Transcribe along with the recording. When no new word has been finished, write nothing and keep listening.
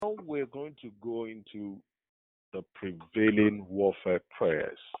we're going to go into the prevailing warfare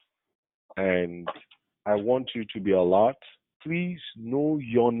prayers. And I want you to be alert. Please, no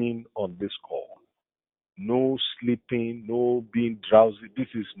yawning on this call. No sleeping, no being drowsy. This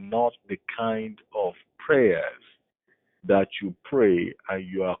is not the kind of prayers that you pray and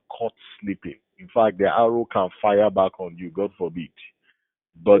you are caught sleeping. In fact, the arrow can fire back on you, God forbid.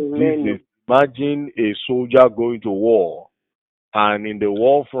 But this Amen. is, imagine a soldier going to war, and in the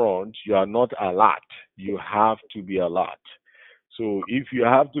war front, you are not alert. You have to be alert. So if you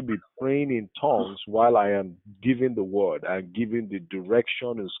have to be praying in tongues while I am giving the word and giving the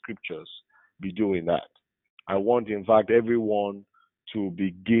direction in scriptures, be doing that. I want, in fact, everyone to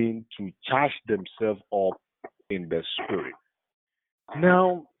begin to charge themselves up in the spirit.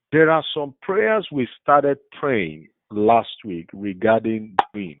 Now, there are some prayers we started praying last week regarding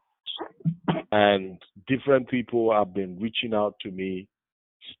dreams, and different people have been reaching out to me,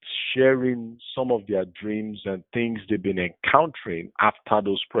 sharing some of their dreams and things they've been encountering after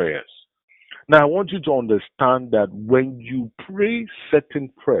those prayers. Now, I want you to understand that when you pray certain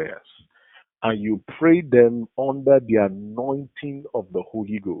prayers and you pray them under the anointing of the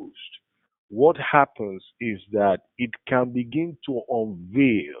Holy Ghost, what happens is that it can begin to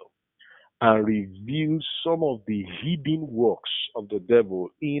unveil and reveal some of the hidden works of the devil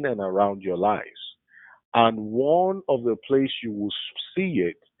in and around your lives. And one of the places you will see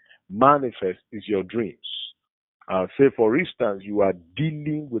it manifest is your dreams. Say, for instance, you are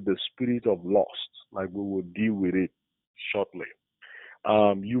dealing with the spirit of lust, like we will deal with it shortly.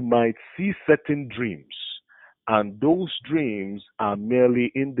 You might see certain dreams, and those dreams are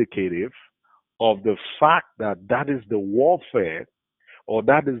merely indicative of the fact that that is the warfare, or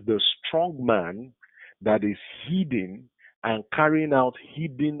that is the strong man that is hidden and carrying out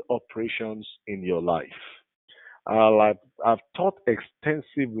hidden operations in your life. I've taught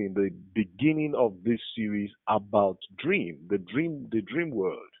extensively in the beginning of this series about the dream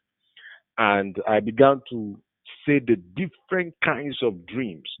world, and I began to say the different kinds of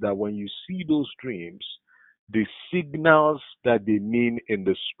dreams. That when you see those dreams, the signals that they mean in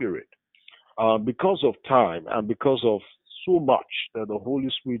the spirit. Because of time and because of so much that the Holy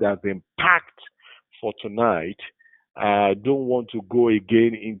Spirit has impacted for tonight, I don't want to go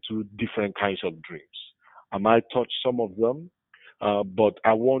again into different kinds of dreams. I might touch some of them, but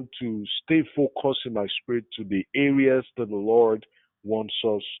I want to stay focused in my spirit to the areas that the Lord wants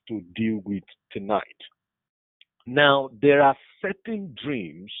us to deal with tonight. Now, there are certain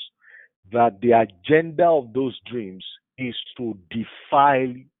dreams that the agenda of those dreams is to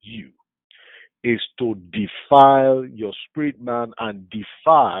defile you, is to defile your spirit man and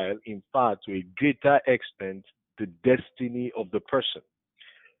defile, in fact, to a greater extent, the destiny of the person.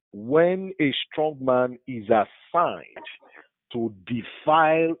 When a strong man is assigned to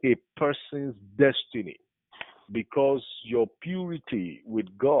defile a person's destiny, because your purity with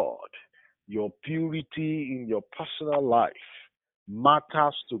God, your purity in your personal life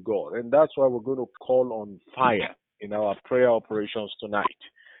matters to God. And that's why we're going to call on fire in our prayer operations tonight.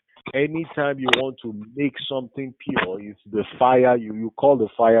 Anytime you want to make something pure, it's the fire, you call the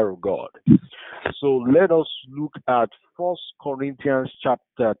fire of God. So let us look at First Corinthians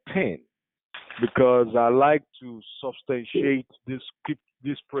chapter 10, because I like to substantiate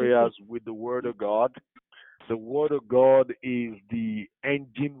these prayers with the Word of God. The Word of God is the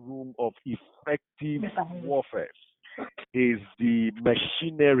engine room of effective warfare, is the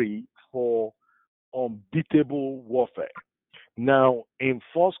machinery for unbeatable warfare. Now, in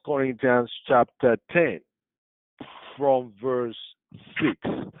First Corinthians chapter 10, from verse 6,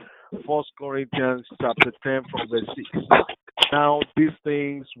 First Corinthians chapter 10 from verse 6. Now, these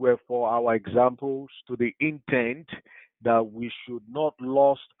things were for our examples, to the intent that we should not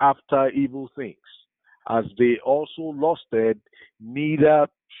lust after evil things, as they also lusted, neither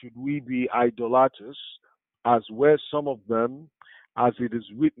should we be idolaters, as were some of them, as it is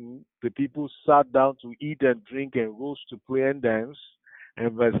written, the people sat down to eat and drink and rose to play and dance.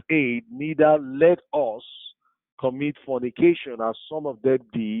 And verse 8, neither let us commit fornication, as some of them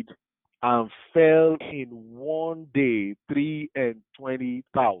did, and fell in one day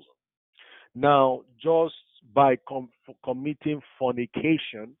 23,000. Now, just by committing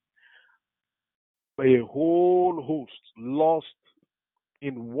fornication, a whole host lost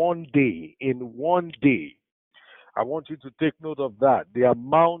in one day. In one day. I want you to take note of that. The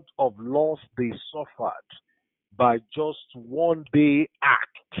amount of loss they suffered by just one day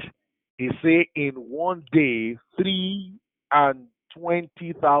act. He say in one day,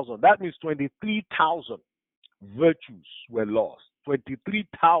 3,20,000. That means 23,000 virtues were lost.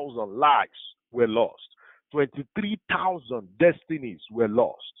 23,000 lives were lost. 23,000 destinies were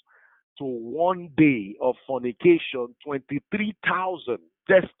lost. to one day of fornication, 23,000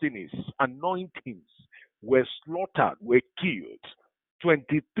 destinies, anointings were slaughtered, were killed.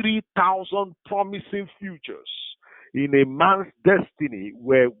 23,000 promising futures in a man's destiny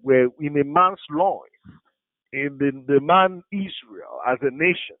were in a man's loins, in the man Israel as a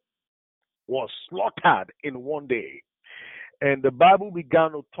nation was slaughtered in one day. And the Bible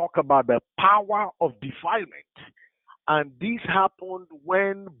began to talk about the power of defilement. And this happened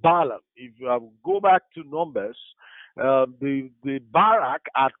when Balaam, if you go back to Numbers, the Barak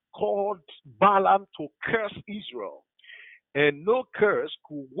had called Balaam to curse Israel, and no curse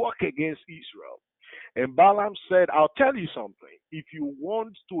could work against Israel. And Balaam said, I'll tell you something. If you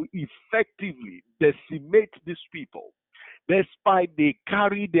want to effectively decimate these people, despite they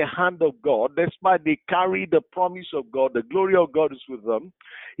carry the hand of God, despite they carry the promise of God, the glory of God is with them,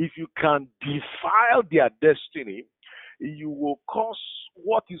 if you can defile their destiny, you will cause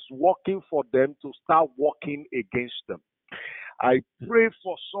what is working for them to start working against them. I pray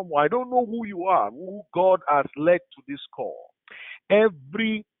for someone. I don't know who you are, who God has led to this call.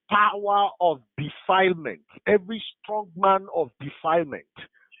 Every power of defilement, every strong man of defilement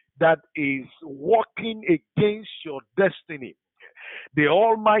that is working against your destiny, the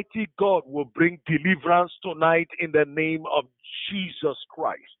Almighty God will bring deliverance tonight in the name of Jesus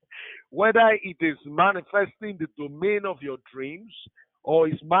Christ. Whether it is manifesting the domain of your dreams or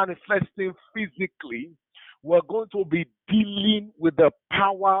is manifesting physically, we're going to be dealing with the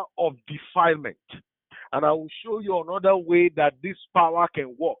power of defilement. And I will show you another way that this power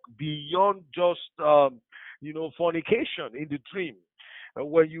can work beyond just, fornication in the dream.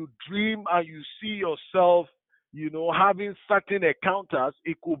 When you dream and you see yourself, having certain encounters,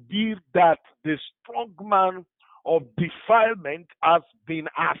 it could be that the strong man of defilement has been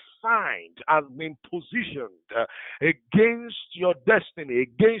assigned, has been positioned against your destiny,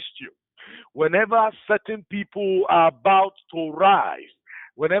 against you. Whenever certain people are about to rise,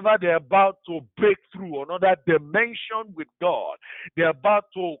 whenever they're about to break through another dimension with God, they're about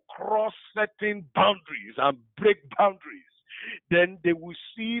to cross certain boundaries and break boundaries, then they will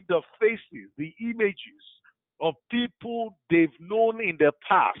see the faces, the images of people they've known in the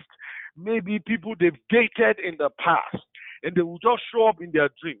past, maybe people they've dated in the past, and they will just show up in their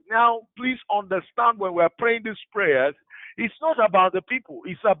dream. Now, please understand, when we're praying these prayers, it's not about the people,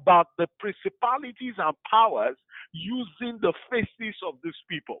 it's about the principalities and powers using the faces of these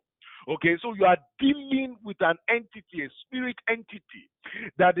people. Okay, so you are dealing with an entity, a spirit entity,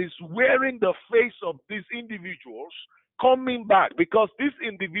 that is wearing the face of these individuals, coming back, because these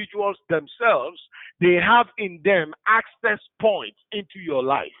individuals themselves, they have in them access points into your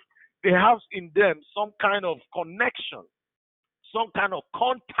life. They have in them some kind of connection, some kind of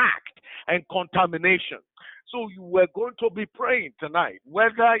contact and contamination. So you were going to be praying tonight,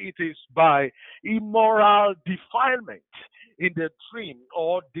 whether it is by immoral defilement in the dream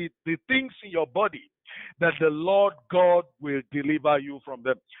or the things in your body, that the Lord God will deliver you from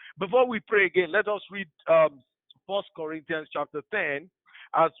them. Before we pray again, let us read 1 Corinthians chapter 10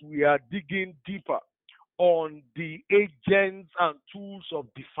 as we are digging deeper on the agents and tools of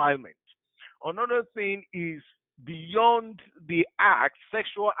defilement. Another thing is beyond the act,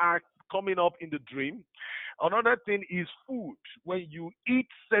 sexual act coming up in the dream. Another thing is food. When you eat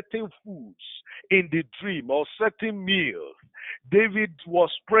certain foods in the dream or certain meals, David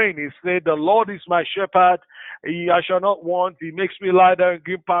was praying. He said, the Lord is my shepherd. I shall not want. He makes me lie down in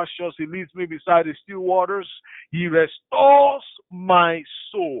green pastures. He leads me beside the still waters. He restores my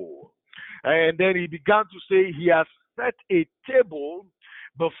soul. And then he began to say, he has set a table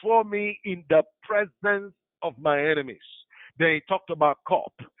before me in the presence of my enemies. Then he talked about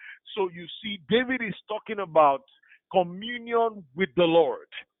cup. So you see, David is talking about communion with the Lord.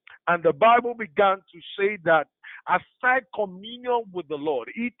 And the Bible began to say that aside communion with the Lord,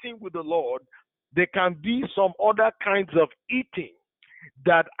 eating with the Lord, there can be some other kinds of eating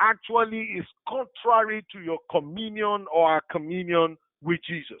that actually is contrary to your communion or our communion with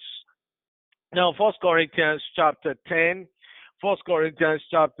Jesus. Now, 1 Corinthians chapter 10, 1 Corinthians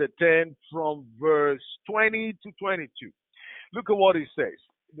chapter 10 from verse 20 to 22. Look at what he says.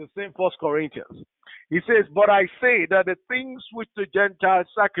 The same 1 Corinthians. He says, but I say that the things which the Gentiles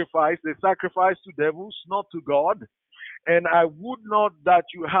sacrifice, they sacrifice to devils, not to God. And I would not that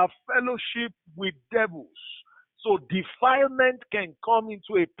you have fellowship with devils. So defilement can come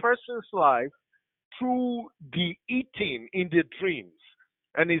into a person's life through the eating in the dreams.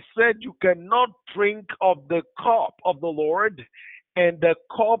 And he said, you cannot drink of the cup of the Lord and the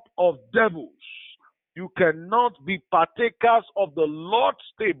cup of devils. You cannot be partakers of the Lord's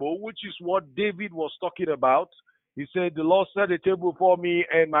table, which is what David was talking about, He said, the Lord set a table before me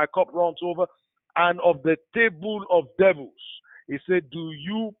and my cup runs over. And of the table of devils, he said, do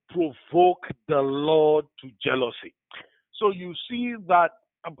you provoke the Lord to jealousy? So you see that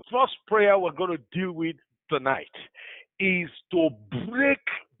first prayer we're going to deal with tonight is to break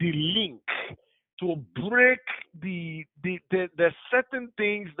the link, to break the certain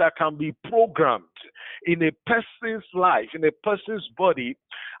things that can be programmed in a person's life, in a person's body,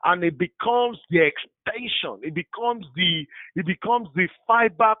 and it becomes the extension, it becomes the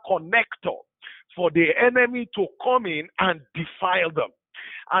fiber connector for the enemy to come in and defile them.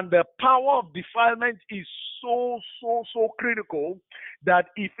 And the power of defilement is so critical that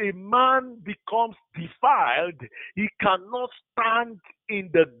if a man becomes defiled, he cannot stand in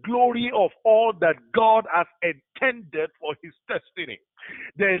the glory of all that God has intended for his destiny.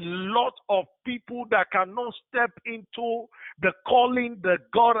 There are a lot of people that cannot step into the calling that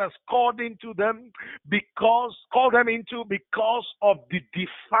God has called them into because of the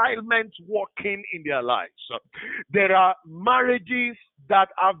defilement working in their lives. There are marriages that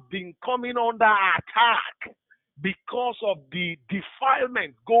have been coming under attack because of the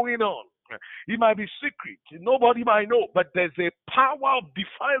defilement going on. It might be secret, nobody might know, but there's a power of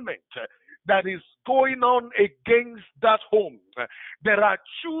defilement that is going on against that home. There are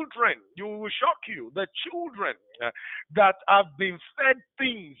children, you will shock you, the children that have been fed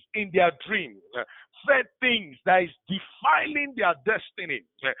things in their dream, fed things that is defiling their destiny.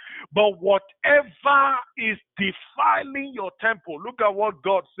 But whatever is defiling your temple, look at what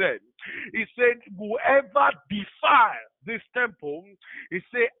God said. He said, whoever defiles this temple, he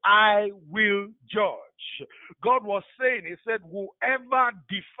said, I will judge. God was saying, he said, whoever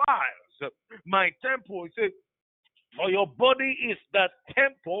defiles my temple, he said, for your body is the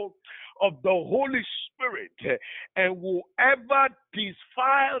temple of the Holy Spirit. And whoever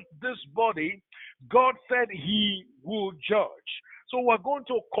defiles this body, God said he will judge. So we're going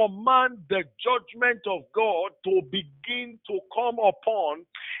to command the judgment of God to begin to come upon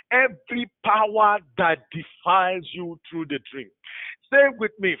every power that defiles you through the dream. Say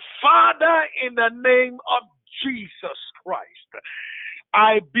with me, Father, in the name of Jesus Christ,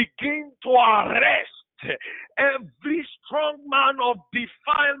 I begin to arrest every strong man of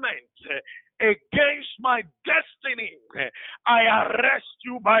defilement against my destiny. I arrest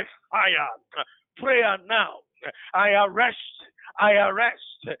you by fire. Prayer now. I arrest I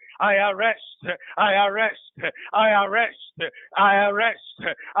arrest, I arrest, I arrest, I arrest, I arrest,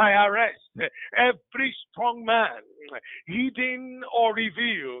 I arrest every strong man, hidden or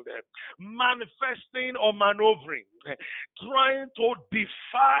revealed, manifesting or maneuvering, trying to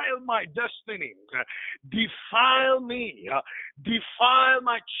defile my destiny, defile me, defile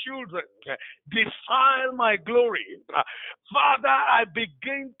my children, defile my glory. Father, I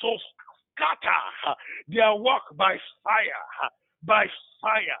begin to scatter their work by fire, by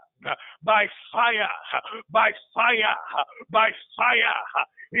fire, by fire, by fire, by fire,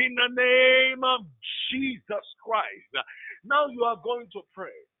 in the name of Jesus Christ. Now you are going to pray.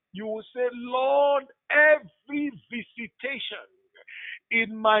 You will say, Lord, every visitation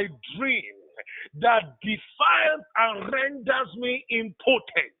in my dream that defiles and renders me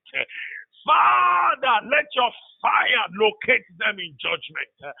impotent, Father, let your fire locate them in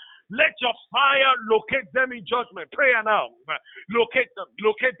judgment. Let your fire locate them in judgment. Prayer now. Locate them,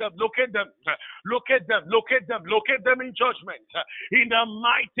 locate them, locate them, locate them, locate them, locate them in judgment. In the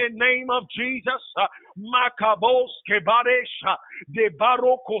mighty name of Jesus. Makabos kebaresha de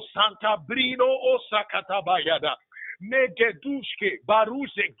baroko santa brino osakatabayada. Megedushke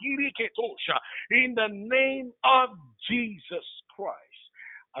baruze giriketosha. In the name of Jesus Christ.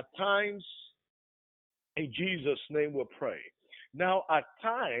 At times, in Jesus' name we pray. Now, at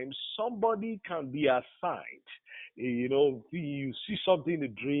times, somebody can be assigned. You see something in the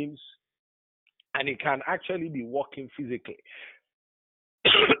dreams, and it can actually be working physically.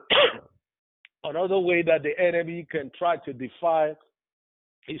 Another way that the enemy can try to defy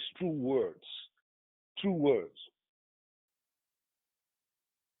is through words. Through words.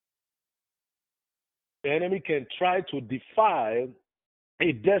 The enemy can try to defy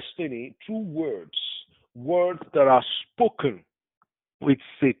a destiny through words. Words that are spoken with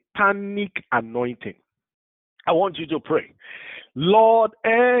satanic anointing. I want you to pray. Lord,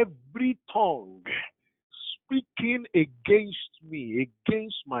 every tongue speaking against me,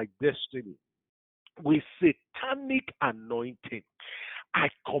 against my destiny, with satanic anointing, I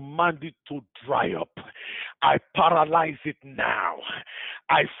command it to dry up. I paralyze it now.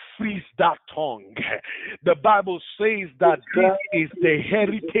 I freeze that tongue. The Bible says that this is the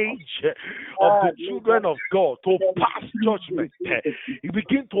heritage of the children of God to pass judgment. You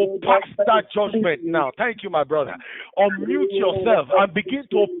begin to pass that judgment now. Thank you, my brother. Unmute yourself and begin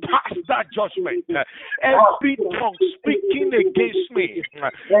to pass that judgment. Every tongue speaking against me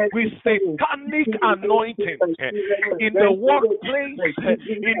with satanic anointing in the workplace,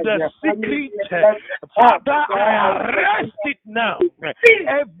 in the secret, Father, I arrest it now.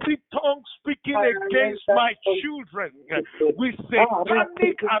 Every tongue speaking against my children with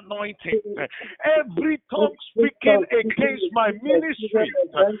satanic anointing, every tongue speaking against my ministry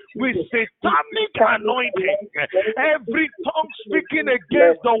with satanic anointing, every tongue speaking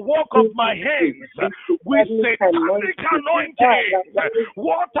against the work of my hands with satanic anointing.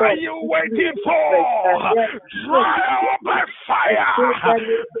 What are you waiting for? Dry up by fire!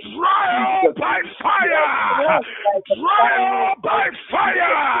 Dry up by fire! Dry up by fire!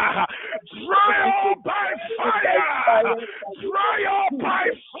 Dry up by fire! Dry up by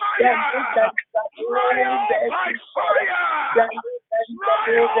fire! Dry up by fire! Dry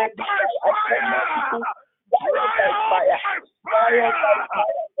up by fire! Dry up by fire!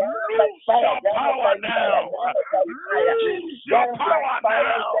 Lose your power now! Lose your power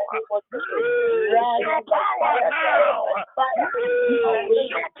now! Lose your power now! Lose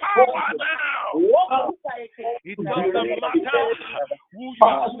your power now! It doesn't matter who you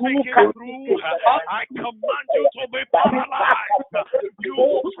are speaking through. I command you to be paralyzed.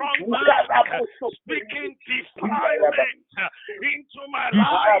 You strong man speaking defilement into my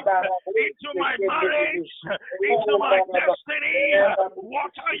life, into my marriage, into my destiny.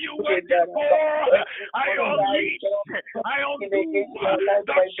 What are you waiting for? I unleash, I undo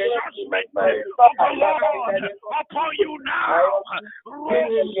the judgment of the Lord upon you now.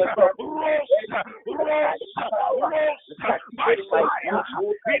 Rose by fire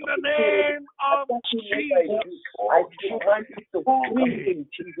in the name of Jesus. I command you to please in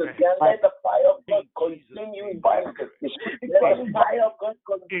Jesus. Let the fire of God continue in manifestation. Let the fire of God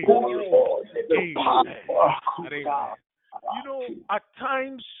continue in the power of God. You know, at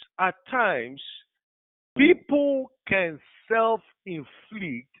times, people can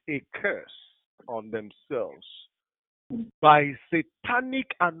self-inflict a curse on themselves by satanic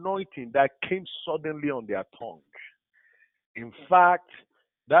anointing that came suddenly on their tongue. In fact,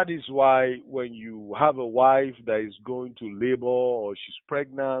 that is why when you have a wife that is going to labor or she's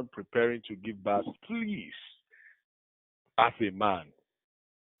pregnant, preparing to give birth, please, as a man,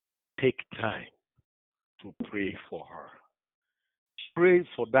 take time to pray for her. Pray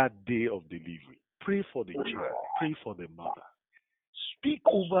for that day of delivery. Pray for the child. Pray for the mother. Speak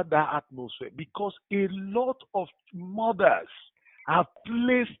over that atmosphere because a lot of mothers have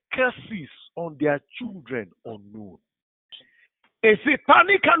placed curses on their children unknown. A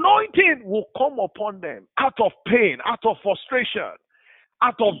satanic anointing will come upon them out of pain, out of frustration,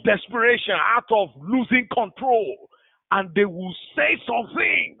 out of desperation, out of losing control. And they will say some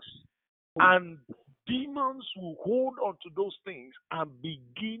things. And demons will hold on to those things and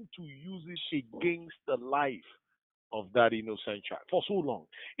begin to use it against the life of that innocent child for so long.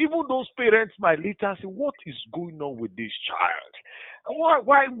 Even those parents might later say, what is going on with this child? Who have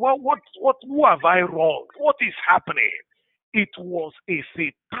I wronged? What is happening? It was a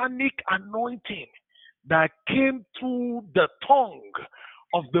satanic anointing that came through the tongue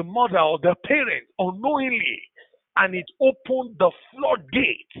of the mother or the parent unknowingly, and it opened the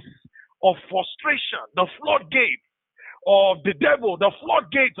floodgates of frustration, the floodgates of the devil, the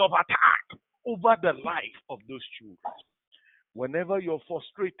floodgates of attack over the life of those children. Whenever you're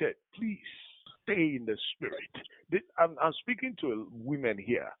frustrated, please stay in the spirit. I'm speaking to women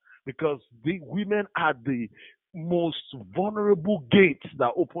here because the women are the most vulnerable gates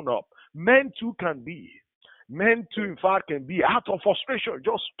that open up. Men too can be. Men too, in fact, can be out of frustration.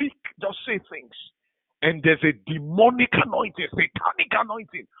 Just speak, just say things. And there's a demonic anointing, satanic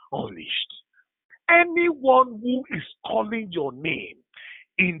anointing unleashed. Anyone who is calling your name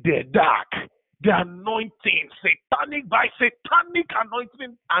in the dark, the anointing, by satanic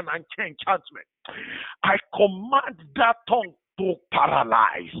anointing and enchantment, I command that tongue to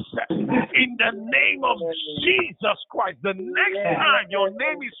paralyze. In the name of Jesus Christ, the next time your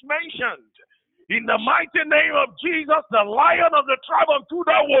name is mentioned, in the mighty name of Jesus, the Lion of the tribe of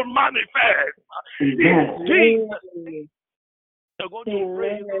Judah will manifest. In Jesus' name. You're going to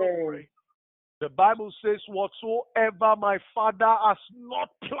pray, you're going to pray. The Bible says, whatsoever my Father has not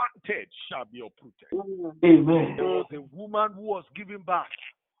planted shall be uprooted. Amen. There was a woman who was giving birth.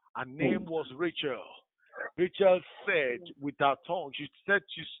 Her name was Rachel. Rachel said with her tongue, she said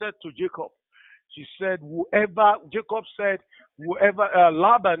to Jacob, she said, whoever, Jacob said, whoever,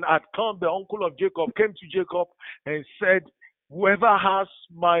 Laban had come, the uncle of Jacob, came to Jacob and said, whoever has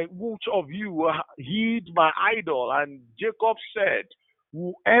which of you heed my idol? And Jacob said,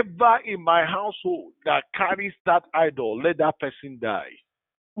 whoever in my household that carries that idol, let that person die.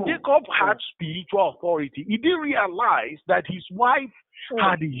 Jacob had spiritual authority. He didn't realize that his wife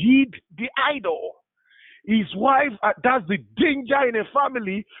had hid the idol. His wife, that's the danger in a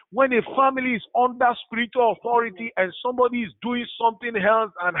family when a family is under spiritual authority and somebody is doing something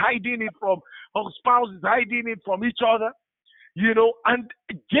else and hiding it from, or spouse is hiding it from each other. And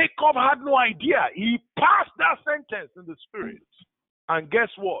Jacob had no idea. He passed that sentence in the spirit. And guess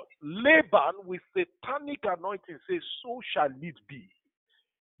what? Laban with satanic anointing says, so shall it be.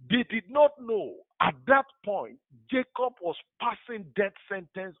 They did not know at that point Jacob was passing death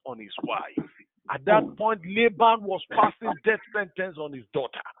sentence on his wife. At that point, Laban was passing death sentence on his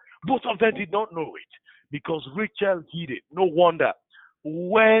daughter. Both of them did not know it because Rachel hid it. No wonder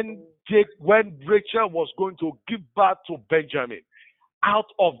when Rachel was going to give birth to Benjamin, out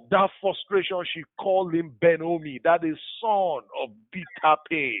of that frustration, she called him Ben-Oni, that is son of bitter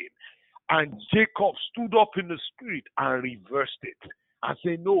pain. And Jacob stood up in the spirit and reversed it and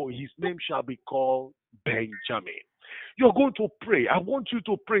said, no, his name shall be called Benjamin. You're going to pray. I want you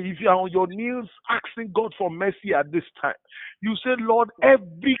to pray. If you're on your knees asking God for mercy at this time, you say, Lord,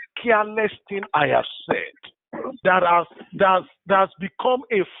 every careless thing I have said that has become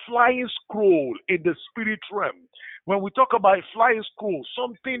a flying scroll in the spirit realm. When we talk about a flying scroll,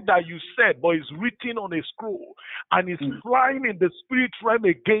 something that you said but is written on a scroll and is flying in the spirit realm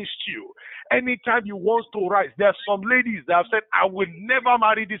against you. Anytime you want to rise, there are some ladies that have said, I will never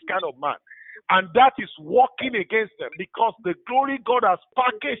marry this kind of man. And that is working against them because the glory God has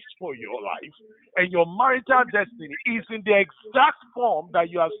packaged for your life and your marital destiny is in the exact form that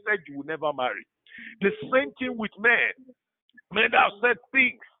you have said you will never marry. The same thing with men. Men that have said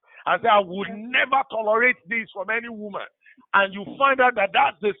things and say, I would never tolerate this from any woman. And you find out that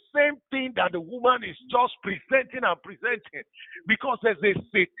that's the same thing that the woman is just presenting because there's a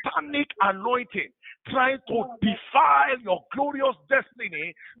satanic anointing trying to defile your glorious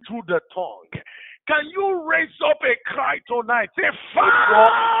destiny through the tongue. Can you raise up a cry tonight? Say,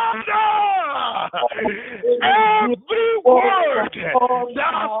 Father, every word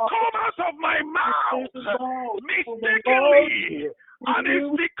that has come out of my mouth mistakenly and it's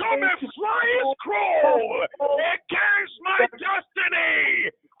become a flying scroll against my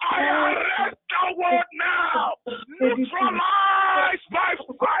destiny, I arrest the word now. Neutralized by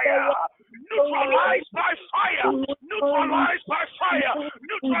fire. Neutralized by fire. Neutralized by fire.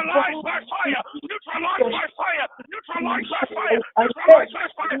 Neutralized by fire. Neutralized by fire. Neutralized by fire. Neutralized by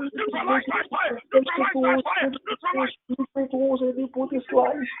fire. Neutralized by fire. Neutralized by fire. Neutralized.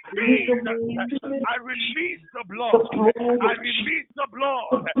 I release the blood. I release the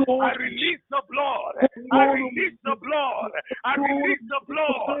blood. I release the blood. I release the blood. I release the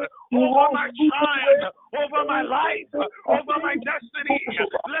blood over my child, over my life, over my destiny.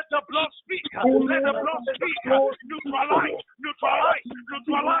 Let the blood speak. Let the blood speak. Neutralize, neutralize,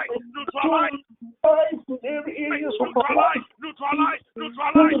 neutralize, neutralize. Neutralize, neutralize,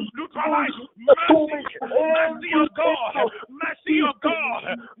 neutralize, neutralize. Mercy of God, mercy of God,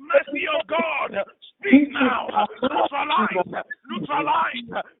 mercy of God. Speak now. Neutralize, neutralize,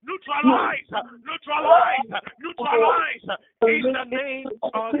 neutralize, neutralize, neutralize. In the name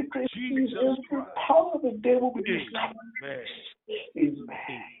of Jesus Christ. Amen.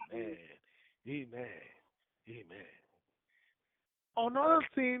 Amen. Amen. Amen. Another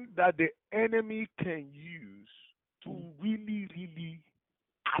thing that the enemy can use to really, really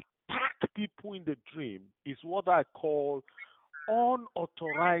attack people in the dream is what I call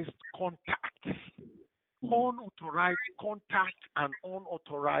unauthorized contact. Unauthorized contact and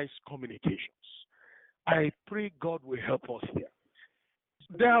unauthorized communications. I pray God will help us here.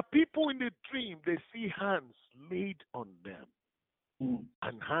 There are people in the dream, they see hands laid on them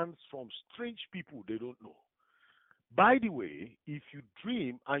and hands from strange people they don't know. By the way, if you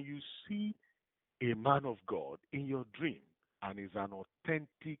dream and you see a man of God in your dream and is an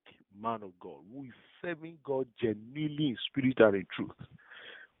authentic man of God who is serving God genuinely in spirit and in truth,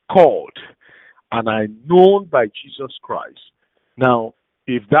 called and are known by Jesus Christ. Now,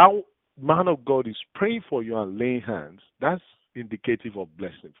 if that man of God is praying for you and laying hands, that's indicative of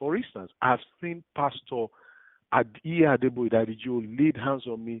blessing. For instance, I've seen Pastor Adi Adebo Idadijo laid hands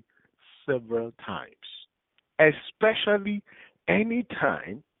on me several times, especially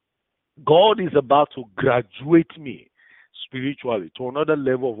anytime God is about to graduate me spiritually to another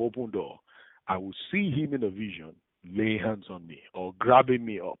level of open door. I will see him in a vision, lay hands on me or grabbing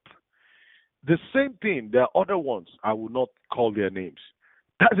me up. The same thing, there are other ones, I will not call their names.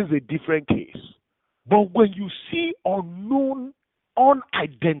 That is a different case. But when you see unknown,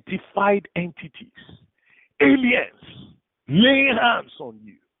 unidentified entities, aliens, laying hands on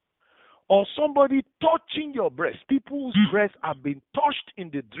you, or somebody touching your breast, people's breasts have been touched in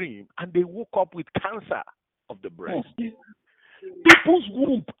the dream and they woke up with cancer of the breast. People's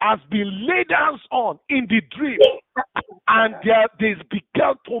womb has been laid hands on in the dream and they've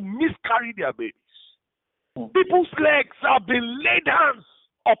begun to miscarry their babies. People's legs have been laid hands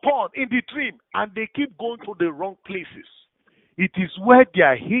upon in the dream and they keep going to the wrong places. It is where they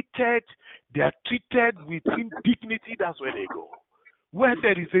are hated, they are treated with indignity, that's where they go. Where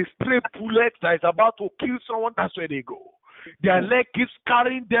there is a stray bullet that is about to kill someone, that's where they go. Their leg keeps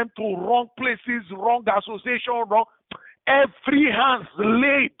carrying them to wrong places, wrong association, wrong. Every hand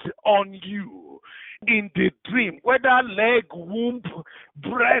laid on you in the dream, whether leg, womb,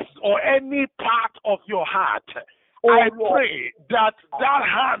 breast, or any part of your heart, I pray that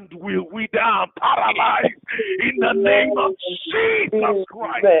hand will wither and paralyze in the name of Jesus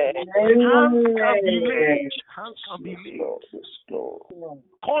Christ. Hands can be laid. Hands can be laid.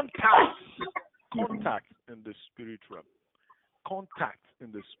 Contact in the spirit realm. Contact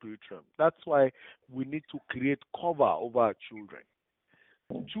in the spirit realm. That's why we need to create cover over our children.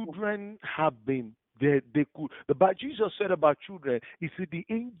 Children have been they could. But Jesus said about children, he said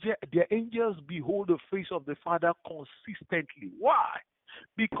their angels behold the face of the Father consistently. Why?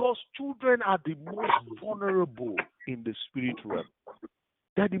 Because children are the most vulnerable in the spirit realm.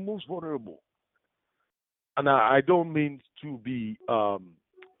 They're the most vulnerable. And I don't mean to be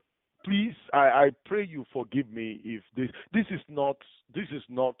please, I pray you forgive me if this is not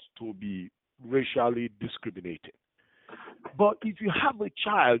to be racially discriminating. But if you have a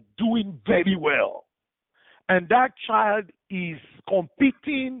child doing very well, and that child is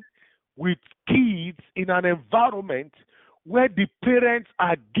competing with kids in an environment where the parents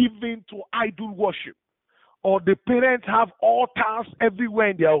are given to idol worship, or the parents have altars everywhere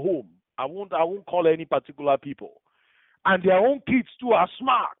in their home. I won't call any particular people. And their own kids too are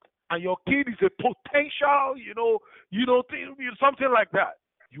smart. And your kid is a potential, something like that.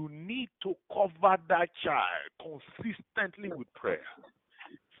 You need to cover that child consistently with prayer.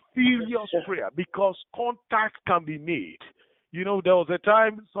 Serious prayer, because contact can be made. There was a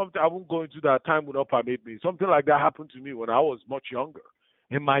time, I won't go into that, time would not permit me. Something like that happened to me when I was much younger.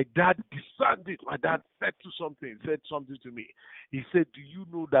 And my dad discerned it. My dad said something to me. He said, do you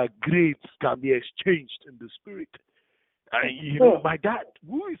know that grades can be exchanged in the spirit? And my dad,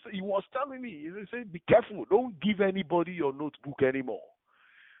 he was telling me, he said, be careful, don't give anybody your notebook anymore.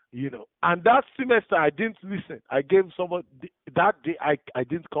 And that semester I didn't listen. I gave someone that day. I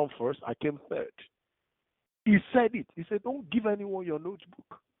didn't come first. I came third. He said it. He said, don't give anyone your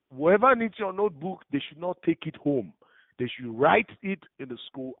notebook. Whoever needs your notebook, they should not take it home. They should write it in the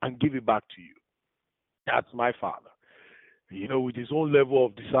school and give it back to you. That's my father. With his own level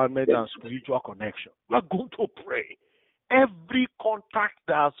of discernment and spiritual connection. We're going to pray. Every contact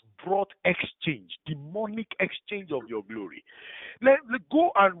that has brought exchange, demonic exchange of your glory. Let's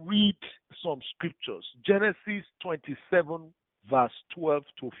go and read some scriptures. Genesis 27, verse 12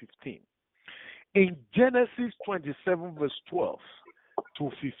 to 15. In Genesis 27, verse 12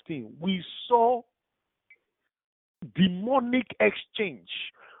 to 15, we saw demonic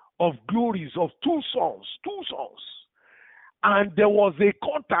exchange of glories of two sons. And there was a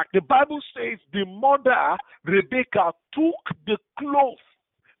contact. The Bible says the mother, Rebecca, took the cloth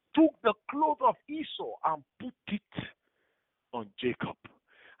of Esau and put it on Jacob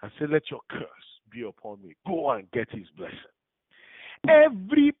and said, let your curse be upon me. Go and get his blessing.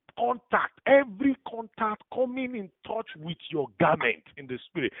 Every contact coming in touch with your garment in the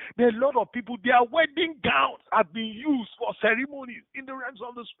spirit. There are a lot of people, their wedding gowns have been used for ceremonies in the realms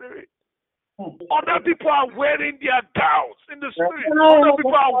of the spirit. Other people are wearing their gowns in the spirit. Other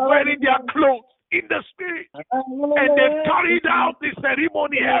people are wearing their clothes in the spirit. And they've carried out the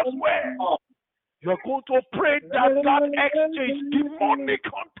ceremony elsewhere. You're going to pray that exchange, demonic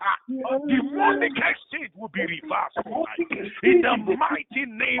contact, demonic exchange will be reversed in the mighty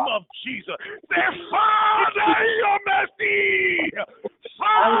name of Jesus. Say, Father, your mercy.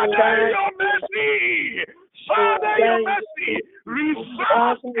 Father, your mercy. Father, your mercy.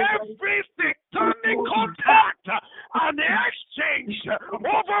 Reverse every satanic contact and exchange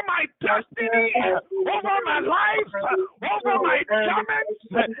over my destiny, over my life, over my garments.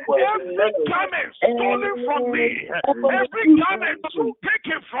 Every garment stolen from me, every garment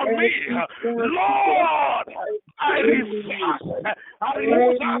taken from me, Lord, I reverse I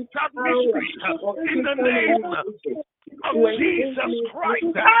reverse that mystery in the name of Jesus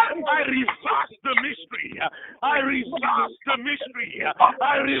Christ. I reverse the mystery. I reverse the mystery.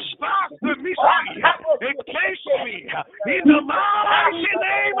 I reverse the mystery against me in the mighty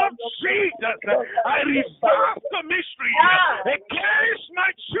name of Jesus. I reverse the mystery against my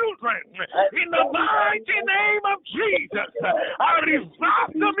children in the mighty name of Jesus. I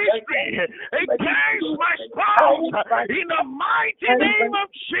reverse the mystery against my spouse in the mighty name of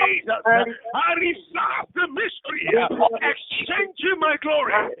Jesus. I reverse the mystery, exchanging my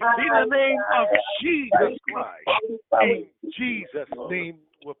glory in the name of Jesus Christ. In Jesus' name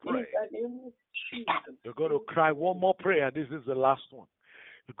we pray. You're going to cry one more prayer. This is the last one.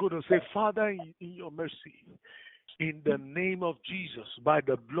 You're going to say, Father, in your mercy, in the name of Jesus, by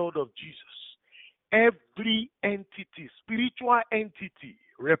the blood of Jesus, every entity, spiritual entity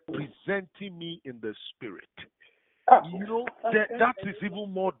representing me in the spirit, you know, that is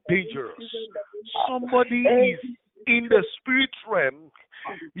even more dangerous. Somebody is in the spirit realm,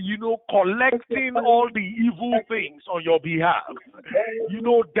 you know, collecting all the evil things on your behalf, you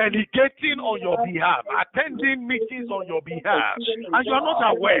know, delegating on your behalf, attending meetings on your behalf, and you're not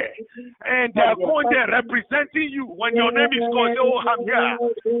aware. And they're going there representing you. When your name is called, oh, I'm here.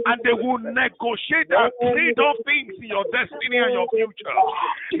 And they will negotiate and trade off things in your destiny and your future.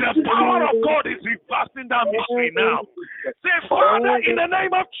 The power of God is reversing that mystery now. Say, Father, in the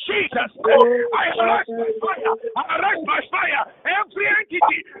name of Jesus, I arrest by fire. I arrest by fire every entity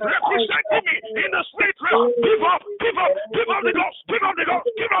representing me in the spirit realm. Give up the ghost, give up the ghost,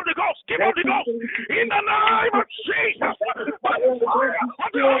 give up the ghost, give up the ghost. In the name of Jesus, by the fire of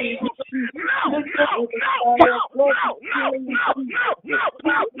the Holy Ghost. Now, in the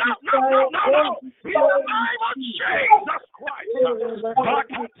name of Jesus Christ.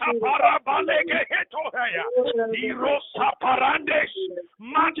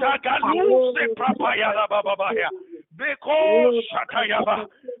 Beko Shatayaba,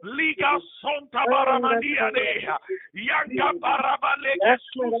 Liga Sonta Baramandiane, Yanka Barabaleke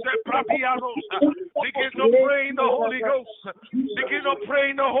Suse Prapianos. Begin to pray in the Holy Ghost. Begin to pray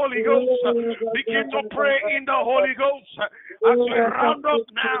in the Holy Ghost. Begin to pray in the Holy Ghost. As we round up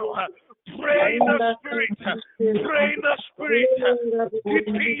now, pray in the Spirit. Pray in the Spirit. Deep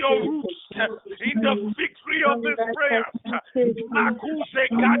in your roots, in the victory of this prayer. Makuse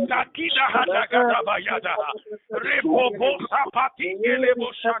Gata Gida Hada Gada Bayada. Rebobo Sapati Gelebo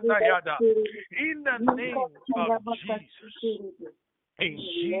Shandayada. In the name of Jesus. In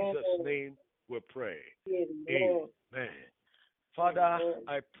Jesus' name we pray. Amen. Father,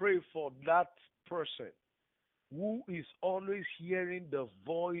 I pray for that person who is always hearing the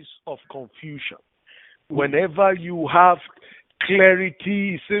voice of confusion. Whenever you have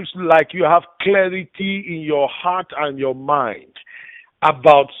clarity, it seems like you have clarity in your heart and your mind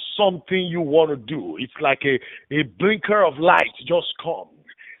about something you want to do. It's like a blinker of light just come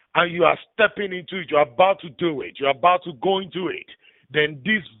and you are stepping into it. You're about to do it. You're about to go into it. Then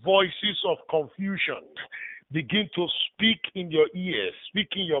these voices of confusion begin to speak in your ears, speak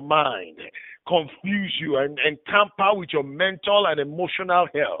in your mind, confuse you and tamper with your mental and emotional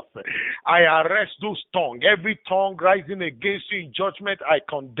health. I arrest those tongues. Every tongue rising against you in judgment, I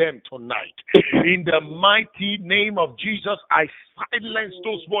condemn tonight. In the mighty name of Jesus, I silence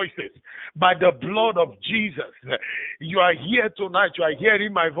those voices by the blood of Jesus. You are here tonight. You are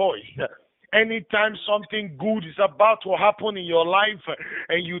hearing my voice. Anytime something good is about to happen in your life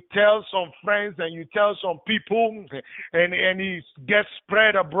and you tell some friends and you tell some people and it gets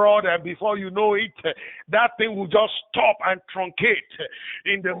spread abroad, and before you know it, that thing will just stop and truncate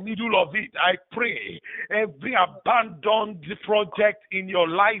in the middle of it. I pray every abandoned project in your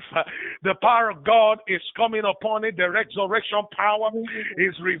life, the power of God is coming upon it. The resurrection power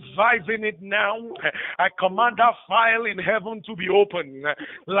is reviving it now. I command that file in heaven to be open,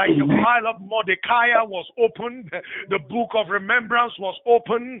 like the file of Mordecai was opened. The book of remembrance was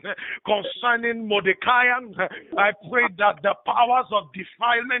opened concerning Mordecai. I pray that the powers of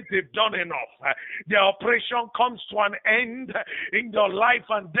defilement, they've done enough. The operation comes to an end in your life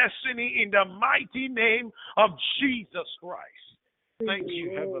and destiny in the mighty name of Jesus Christ. Thank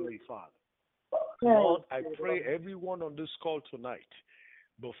you, Heavenly Father. Lord, I pray everyone on this call tonight,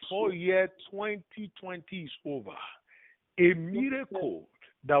 before year 2020 is over, a miracle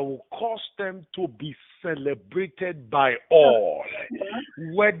that will cause them to be celebrated by all,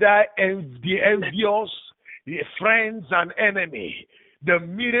 whether the envious, the friends and enemy. The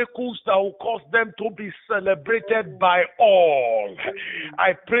miracles that will cause them to be celebrated by all.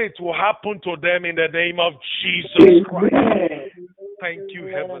 I pray it will happen to them in the name of Jesus Christ. Thank you,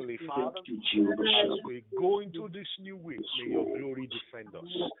 Heavenly Thank Father. you, Jesus. As we go into this new week, may your glory defend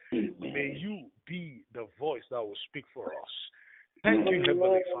us. May you be the voice that will speak for us. Thank you,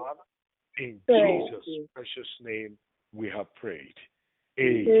 Heavenly Father. In Jesus' precious name, we have prayed.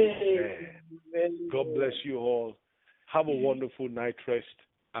 Amen. God bless you all. Have a wonderful night rest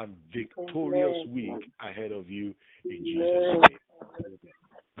and victorious week ahead of you in Jesus' name.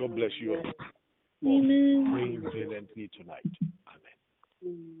 God bless you all for praying brilliantly tonight.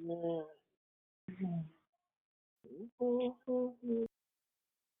 Amen. Amen.